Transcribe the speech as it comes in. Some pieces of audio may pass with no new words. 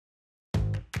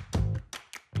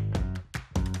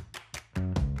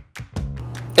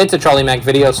It's a Charlie Mac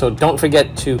video, so don't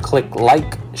forget to click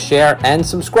like, share, and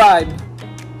subscribe.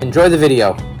 Enjoy the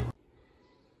video.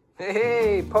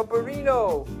 Hey,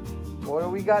 Paparino! What do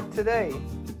we got today?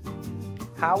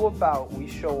 How about we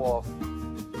show off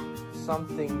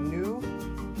something new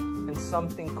and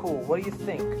something cool? What do you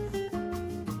think?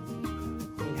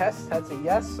 Yes, that's a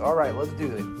yes? Alright, let's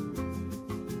do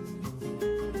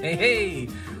it. Hey,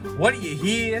 what do you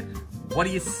hear? What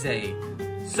do you say?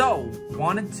 So,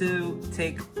 wanted to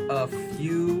take a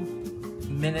few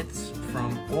minutes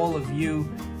from all of you,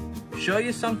 show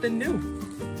you something new.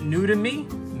 New to me.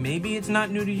 Maybe it's not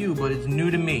new to you, but it's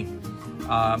new to me.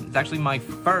 It's actually my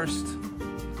first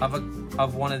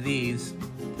of one of these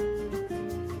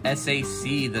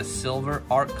SAC, the Silver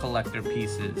Art Collector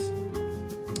pieces.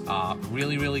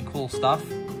 Really, really cool stuff.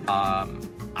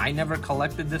 I never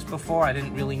collected this before. I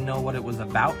didn't really know what it was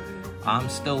about. I'm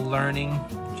still learning,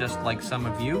 just like some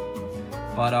of you.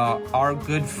 But our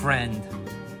good friend,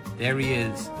 there he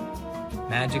is,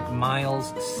 Magic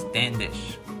Miles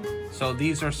Standish. So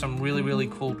these are some really, really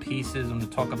cool pieces. I'm going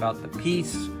to talk about the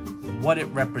piece, what it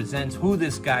represents, who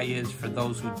this guy is for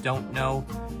those who don't know.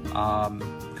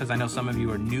 Because I know some of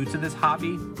you are new to this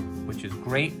hobby, which is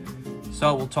great.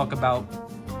 So we'll talk about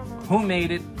who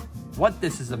made it, what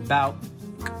this is about,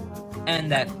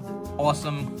 and that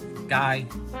awesome guy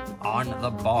on the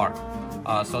bar.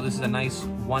 So this is a nice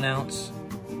 1 ounce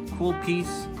cool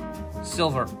piece,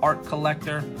 Silver Art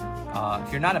Collector.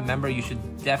 If you're not a member, you should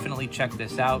definitely check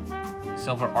this out,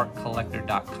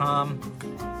 silverartcollector.com.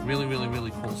 Really, really,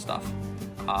 really cool stuff.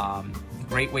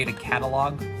 Great way to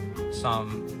catalog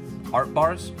some art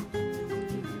bars.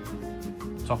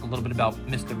 Talk a little bit about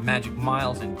Mr. Magic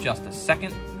Miles in just a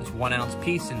second. This 1 ounce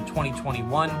piece in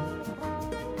 2021.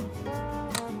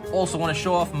 Also want to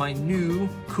show off my new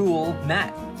cool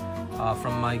mat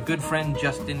from my good friend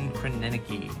Justin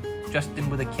Krenenke. Justin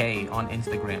with a K on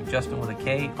Instagram. Justin with a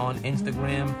K on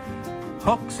Instagram.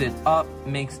 Hooks it up,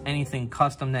 makes anything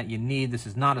custom that you need. This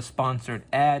is not a sponsored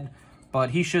ad,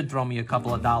 but he should throw me a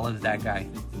couple of dollars, that guy.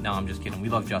 No, I'm just kidding. We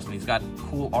love Justin. He's got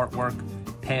cool artwork,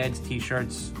 pads,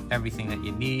 t-shirts, everything that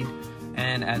you need.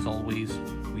 And as always,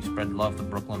 we spread love the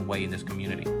Brooklyn way in this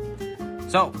community.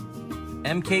 So,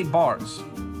 MK Barz.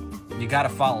 You gotta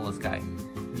follow this guy.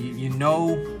 You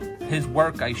know his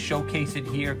work. I showcase it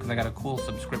here because I got a cool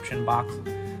subscription box.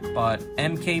 But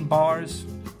MK Barz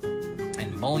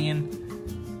and Bullion,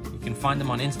 you can find them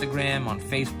on Instagram, on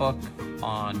Facebook,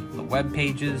 on the web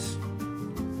pages,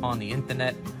 on the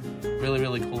internet. Really,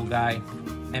 really cool guy.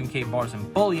 MK Barz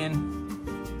and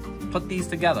Bullion put these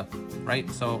together, right?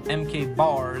 So MK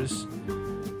Barz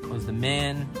was the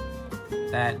man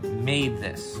that made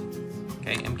this.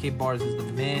 Okay, MK Barz is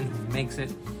the man who makes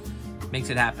it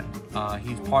happen.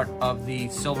 He's part of the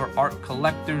Silver Art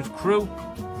Collectors crew.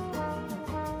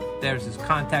 There's his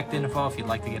contact info if you'd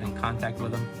like to get in contact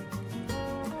with him.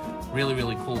 Really,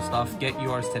 really cool stuff. Get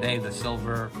yours today, the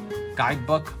Silver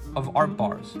Guidebook of Art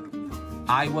Bars.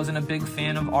 I wasn't a big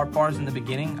fan of art bars in the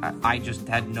beginning. I just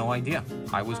had no idea.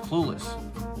 I was clueless,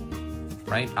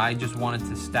 right? I just wanted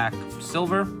to stack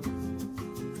silver.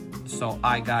 So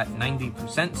I got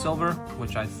 90% silver,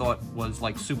 which I thought was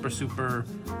like super, super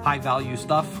high value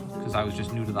stuff because I was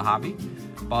just new to the hobby.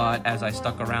 But as I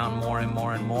stuck around more and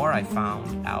more and more, I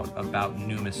found out about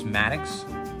numismatics,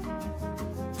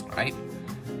 right?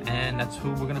 And that's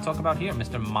who we're gonna talk about here,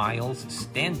 Mr. Miles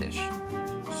Standish.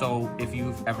 So if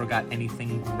you've ever got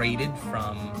anything graded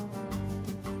from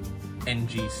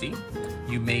NGC,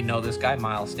 you may know this guy,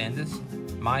 Miles Standish.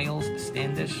 Miles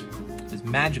Standish is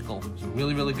magical. He's a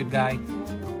really, really good guy.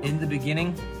 In the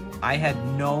beginning, I had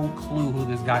no clue who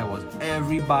this guy was.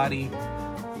 Everybody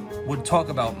would talk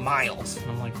about Miles.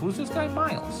 And I'm like, who's this guy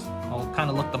Miles? I'll kind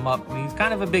of look them up, and he's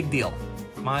kind of a big deal.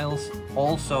 Miles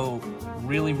also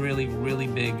really, really, really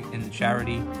big in the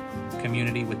charity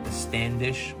community with the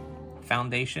Standish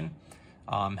Foundation,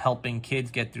 helping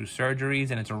kids get through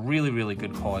surgeries, and it's a really, really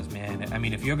good cause, man. I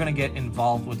mean, if you're gonna get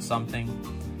involved with something,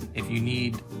 if you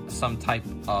need some type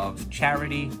of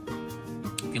charity,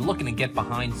 if you're looking to get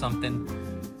behind something,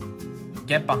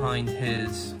 get behind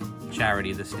his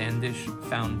charity. The Standish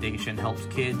Foundation helps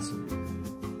kids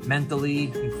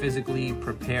mentally and physically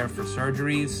prepare for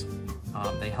surgeries.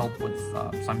 They help with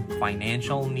some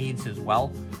financial needs as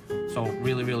well. So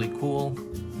really, really cool.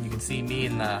 You can see me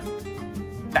in the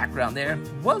background there.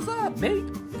 What's up, mate?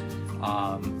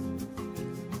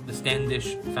 The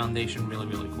Standish Foundation, really,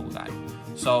 really cool guy.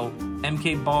 So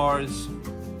MK Barz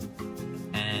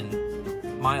and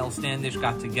Miles Standish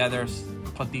got together,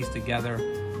 put these together,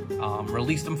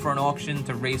 released them for an auction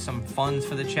to raise some funds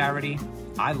for the charity.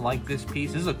 I like this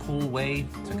piece. This is a cool way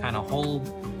to kind of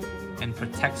hold and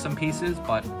protect some pieces,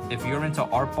 but if you're into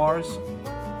art bars,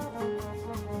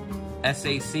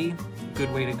 SAC,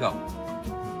 good way to go.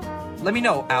 Let me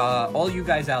know, all you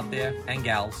guys out there and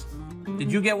gals,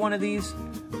 did you get one of these?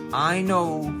 I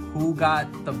know who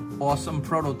got the awesome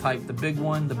prototype, the big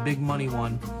one, the big money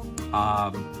one.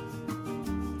 Our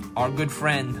good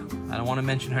friend, I don't want to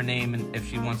mention her name and if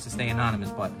she wants to stay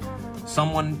anonymous, but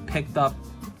someone picked up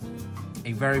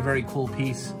a very, very cool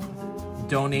piece,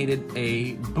 donated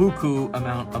a buku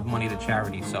amount of money to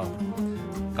charity. So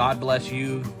God bless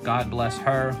you, God bless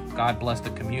her, God bless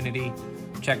the community.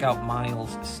 Check out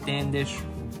Miles Standish,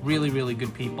 really, really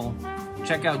good people.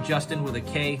 Check out Justin with a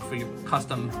K for your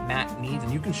custom mat needs,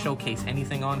 and you can showcase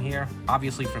anything on here.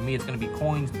 Obviously for me, it's gonna be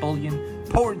coins, bullion,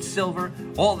 poured silver,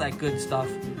 all that good stuff.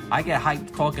 I get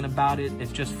hyped talking about it.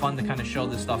 It's just fun to kind of show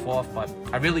this stuff off, but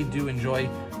I really do enjoy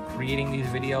creating these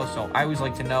videos. So I always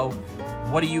like to know,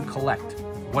 what do you collect?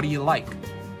 What do you like?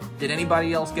 Did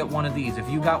anybody else get one of these? If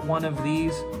you got one of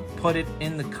these, put it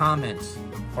in the comments.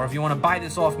 Or if you want to buy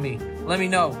this off me, let me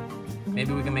know.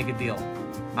 Maybe we can make a deal.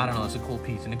 I don't know, it's a cool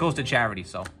piece, and it goes to charity,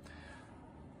 so.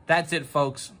 That's it,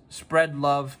 folks. Spread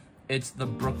love. It's the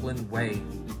Brooklyn way.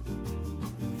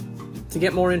 To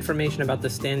get more information about the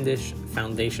Standish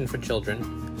Foundation for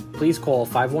Children, please call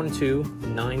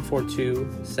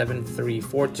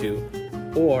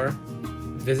 512-942-7342 or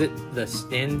visit the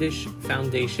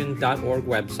standishfoundation.org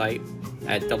website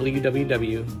at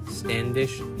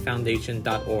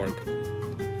www.standishfoundation.org.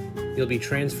 You'll be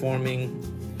transforming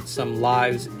some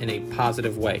lives in a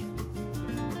positive way.